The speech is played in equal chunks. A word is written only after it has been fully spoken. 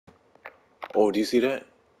Oh, do you see that?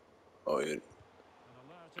 Oh, yeah.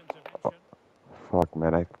 Oh, fuck,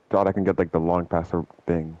 man. I thought I can get like the long passer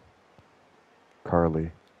thing.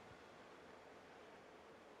 Carly.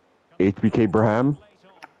 HBK Braham.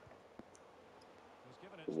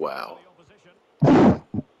 Wow.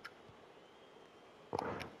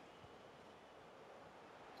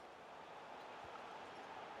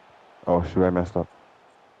 Oh shoot, I messed up.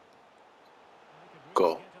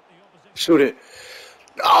 Go. Shoot it.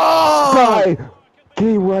 Oh! Die!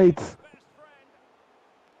 Gay rights!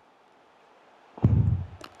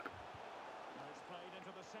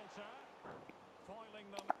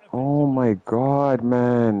 Oh my god,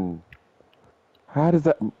 man. How does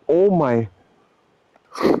that... Oh my...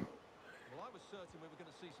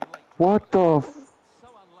 What the f...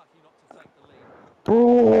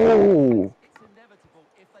 Bro!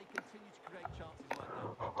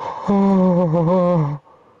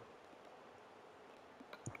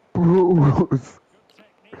 Bruce!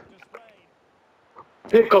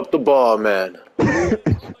 Pick up the ball, man.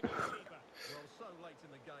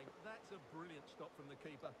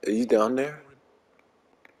 Are you down there?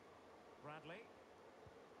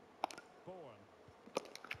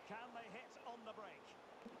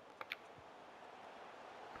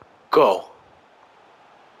 Go.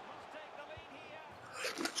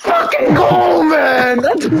 Fucking go, man!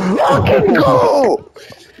 Let's fucking go!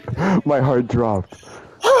 My heart dropped.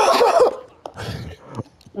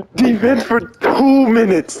 Defense for 2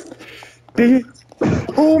 minutes. 2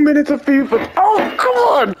 minutes of FIFA. Oh, come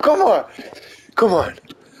on, come on, come on.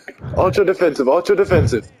 Ultra defensive, ultra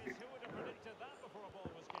defensive.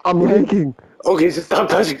 I'm lagging. Okay, just stop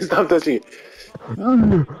touching, stop touching.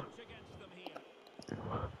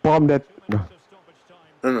 Bomb that. No,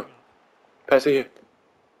 no. Pass it here.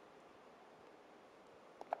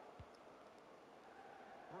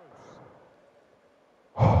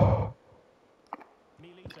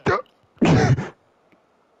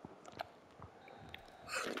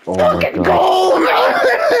 Oh my Fucking god. goal,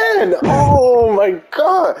 man! Oh my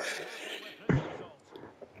god!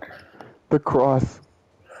 The cross.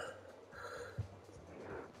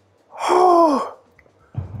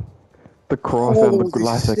 The cross and the Holy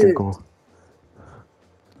last second shit! goal.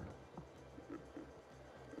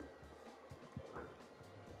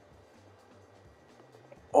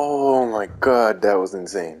 Oh my god, that was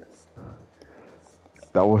insane.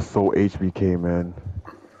 That was so HBK, man.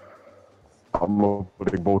 I'm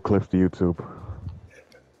uploading both clips to YouTube.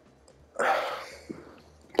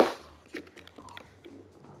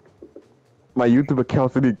 My YouTube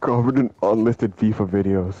account's already covered in unlisted FIFA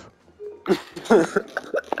videos.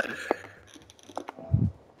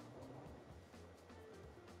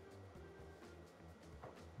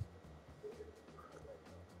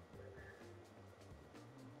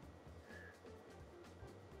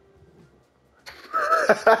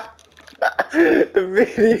 The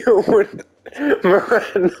video when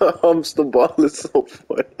Miranda humps the ball is so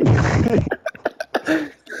funny.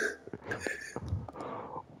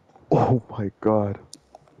 Oh my god.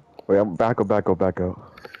 Wait, I'm back out.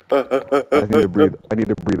 I need to breathe. I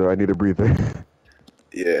need a breather.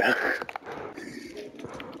 Yeah.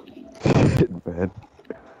 Shit, man.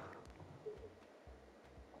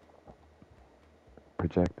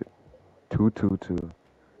 Projected. 2-2-2.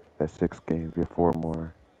 That's 6 games. We have 4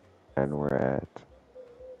 more. And we're at...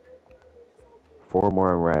 4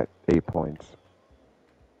 more and we're at 8 points.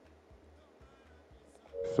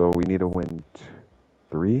 So we need to win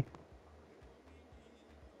 3?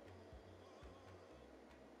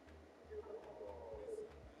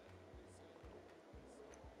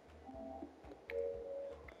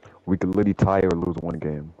 We could literally tie or lose 1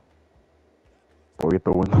 game. But we have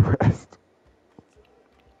to win the rest.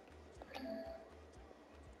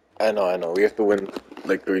 I know. We have to win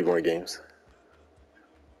like 3 more games.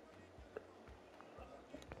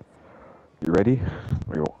 You ready?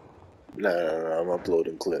 No, I'm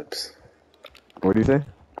uploading clips. What do you say?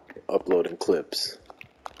 Uploading clips.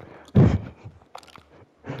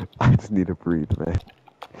 I just need to breathe, man.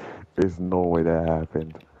 There's no way that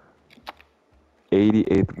happened.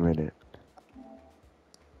 88th minute.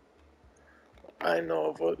 I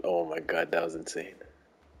know, but oh my god, that was insane.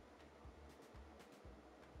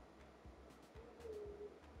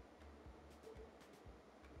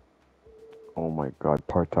 Oh my god,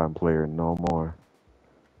 part-time player, no more.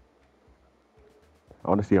 I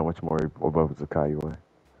want to see how much more above Zakai you are.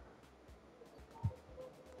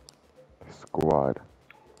 Squad.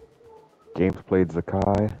 Games played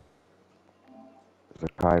Zakai.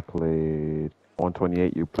 Zakai played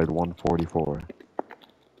 128, you played 144.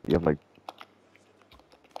 You have like...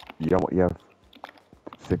 You have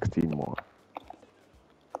 16 more.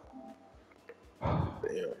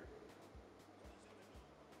 Yeah.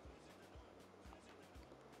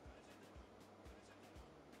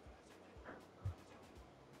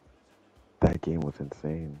 That game was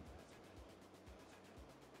insane.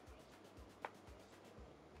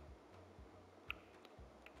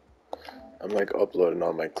 I'm like uploading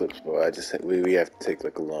all my clips, bro. We have to take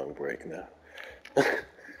like a long break now.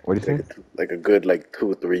 What do you say? Like a good like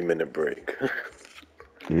 2 or 3 minute break.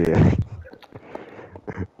 Yeah.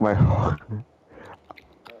 My heart.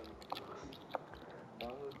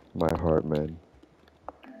 My heart, man.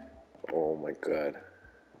 Oh my god.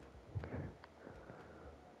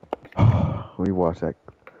 Let me watch that.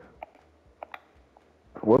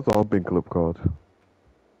 What's the humping clip called?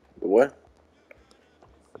 What?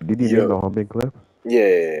 Did you name Yo. the humping clip?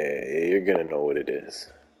 Yeah, you're gonna know what it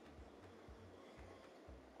is.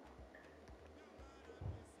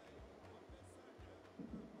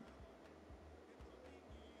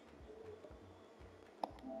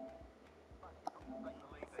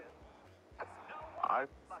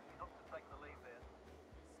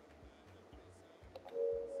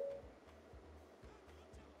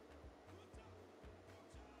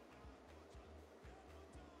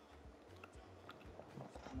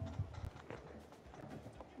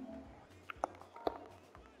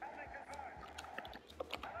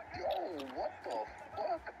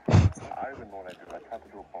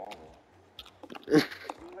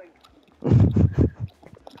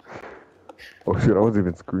 Oh shit, I was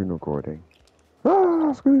even screen recording.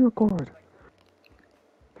 Ah, screen record.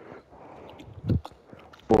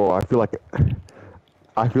 Bro, I feel like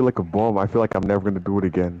a bum. I feel like I'm never gonna do it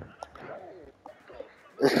again.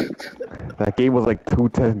 That game was like 2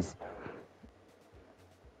 tenths.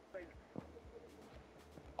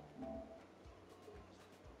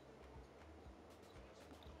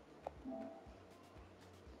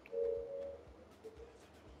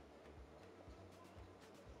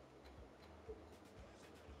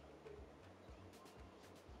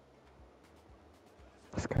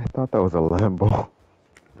 This guy thought that was a Lambo.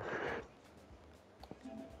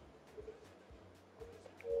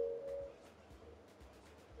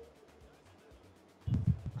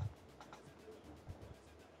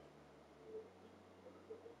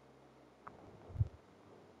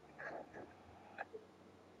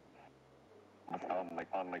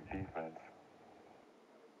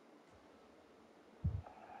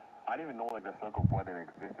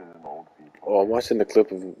 Oh, I'm watching the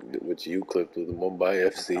clip of which you clipped of the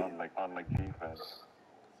Mumbai FC.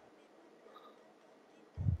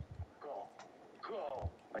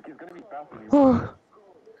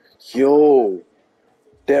 Yo,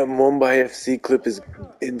 that Mumbai FC clip is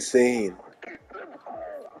insane.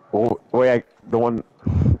 Oh wait, the one.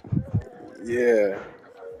 Yeah,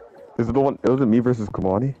 Is it the one? It wasn't me versus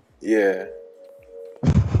Kamani. yeah.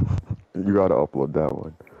 You gotta upload that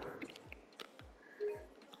one.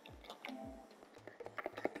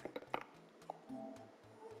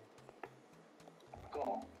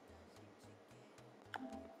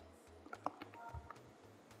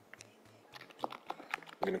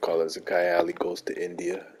 I'm gonna call it Zakai Ali goes to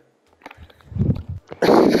India.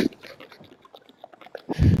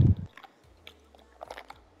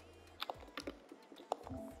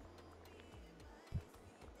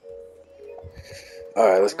 All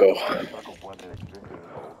right, let's go.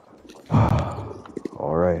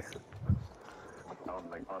 All right.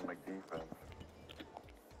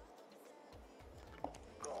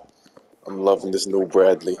 I'm loving this new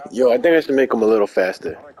Bradley. Yo, I think I should make him a little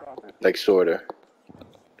faster, like shorter.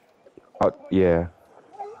 Yeah.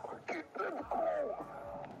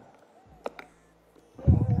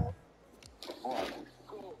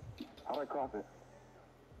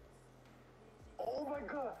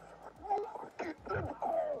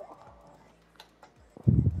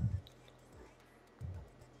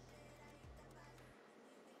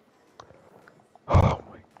 Oh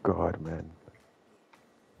my god, man.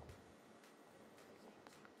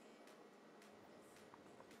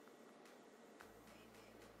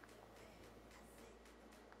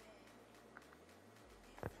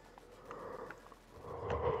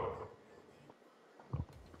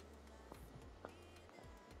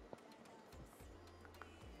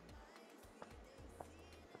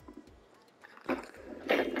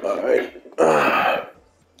 All right.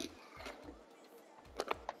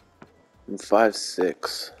 I'm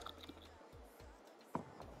 5'6". I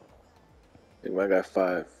think my guy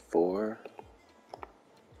 5'4".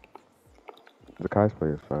 The Kai's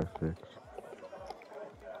player is 5'6".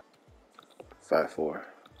 5'4".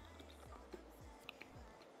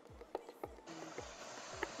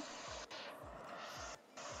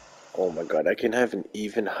 Oh my god, I can have an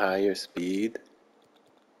even higher speed.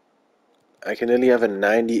 I can only have a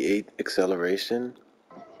 98 acceleration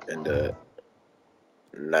and a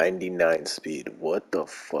 99 speed. What the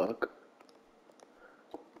fuck?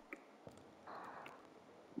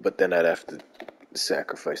 But then I'd have to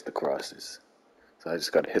sacrifice the crosses. So I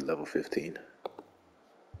just gotta hit level 15.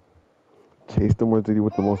 Chase them with the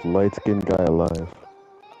most light-skinned guy alive.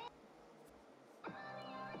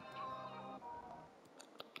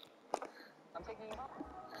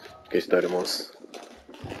 Okay, startemos.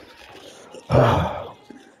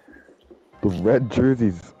 The red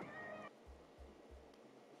jerseys.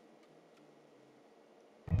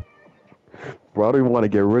 Bro, I don't even want to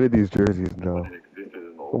get rid of these jerseys now.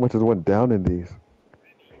 How much has went down in these?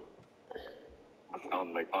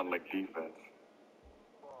 On like defense.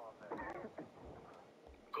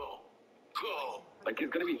 Go. Like he's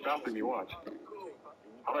gonna be stopping me, watch.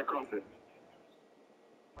 How do I cross it?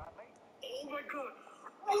 Oh my god!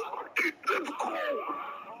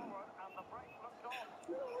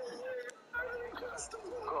 Let's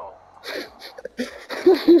go!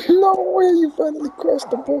 No way, you finally crossed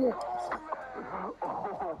the ball.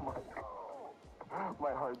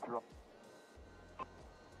 My heart dropped.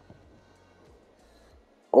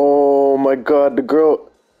 Oh my god, the girl.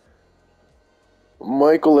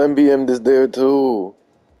 Michael MBM is there too.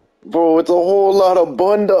 Bro, it's a whole lot of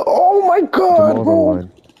bunda. Oh my god, Jamal's bro.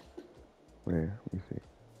 online. Wait, let me see.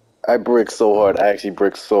 I brick so hard. I actually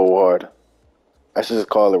brick so hard. I should just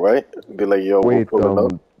call it, right? Be like, yo, we're Wait,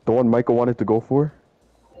 pulling up. the one Michael wanted to go for?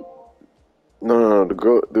 No. The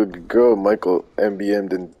girl Michael MBM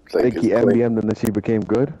didn't like. Think he MBM'd and then she became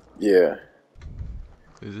good? Yeah.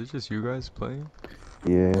 Is it just you guys playing?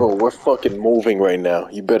 Yeah. Bro, we're fucking moving right now.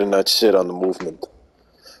 You better not shit on the movement.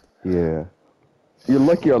 Yeah. You're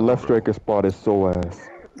lucky our left striker spot is so ass.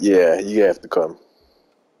 Yeah, you have to come.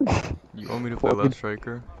 You want me to play left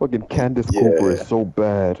striker? Fucking Candace Yeah. Cooper is so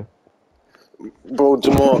bad. Bro,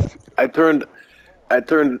 Jamal, I turned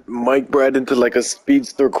Mike Brad into like a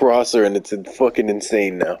speedster crosser, and it's fucking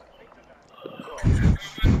insane now.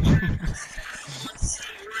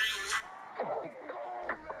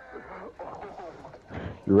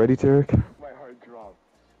 You ready, Tarek? My heart dropped.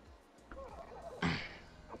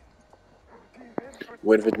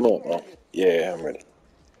 Wait for Jamal. Oh, yeah, I'm ready.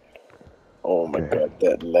 Oh my Okay. god,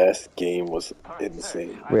 that last game was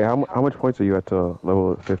insane. Wait, how much points are you at to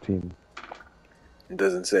level 15? It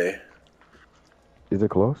doesn't say. Is it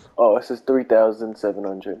close? Oh, it says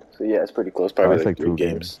 3,700. So yeah, it's pretty close. Probably it's like like 3 2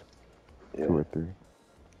 games. Yeah. 2 or 3.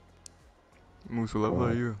 Moose, what level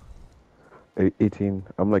are you? 18.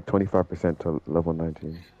 I'm like 25% to level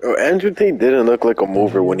 19. Oh, Andrew Tate didn't look like a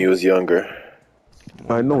mover when he was younger.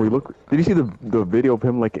 I know, did you see the video of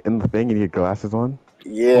him like in the thing and he had glasses on?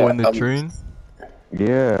 Yeah. Oh, in the train?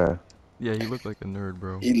 Yeah. Yeah, he looked like a nerd,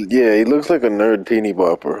 bro. He looks like a nerd teeny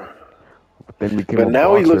bopper. Then became But a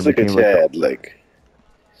now he boxer looks and like a became, Chad. Like,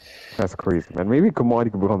 that's crazy, man. Maybe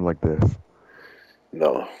Kamaani could become like this.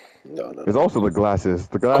 no. There's also the glasses.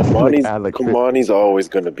 The glasses like add like fit. Kamaani's always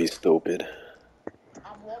gonna be stupid.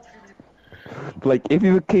 Like if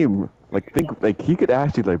he became think like he could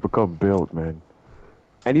actually like become built, man.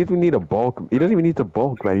 And he doesn't need a bulk. He doesn't even need to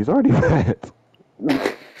bulk, man. He's already fat.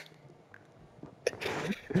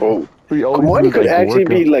 Oh, All he Kamaani needs to do could is, like, actually work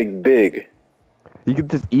be out. like big. He could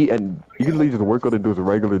just eat and he could literally just work out and do his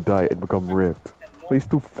regular diet and become ripped. But he's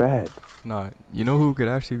too fat. Nah, you know who could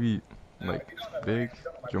actually be, like, big?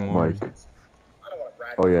 Jamari. Mike.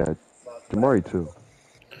 Oh yeah, Jamari too.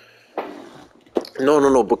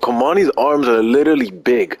 No. But Kamaani's arms are literally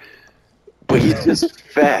big, but he's just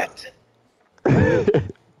fat.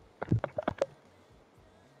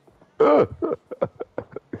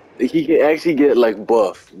 He can actually get like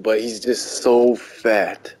buff, but he's just so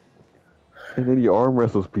fat. And then he arm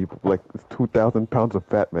wrestles people like 2,000 pounds of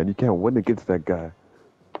fat, man. You can't win against that guy.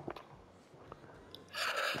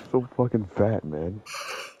 So fucking fat, man.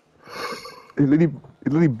 He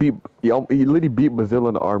literally beat Mozilla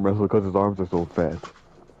in the arm wrestle because his arms are so fat.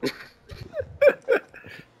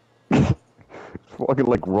 It's fucking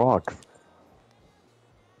like rocks.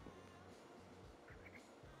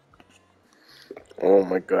 Oh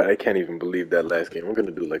my god, I can't even believe that last game. We're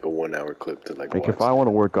gonna do like a 1-hour clip to like Like watch. if I want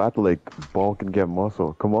to work out, I have to like bulk and get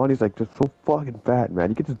muscle. Come on, he's like just so fucking fat, man.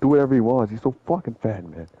 He can just do whatever he wants. He's so fucking fat,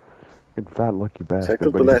 man. Fucking fat lucky bastard. Check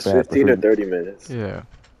out the But he's last fat. 15 or 30 minutes. Yeah.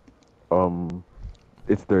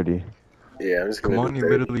 It's 30. Yeah, I'm just gonna Kamaani do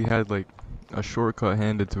 30. literally had, like, a shortcut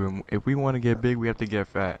handed to him. If we want to get big, we have to get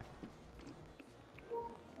fat.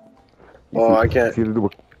 Oh, I can't. It's either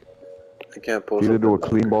do a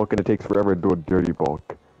clean bulk and it takes forever to do a dirty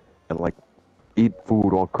bulk, and like eat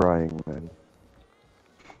food while crying, man.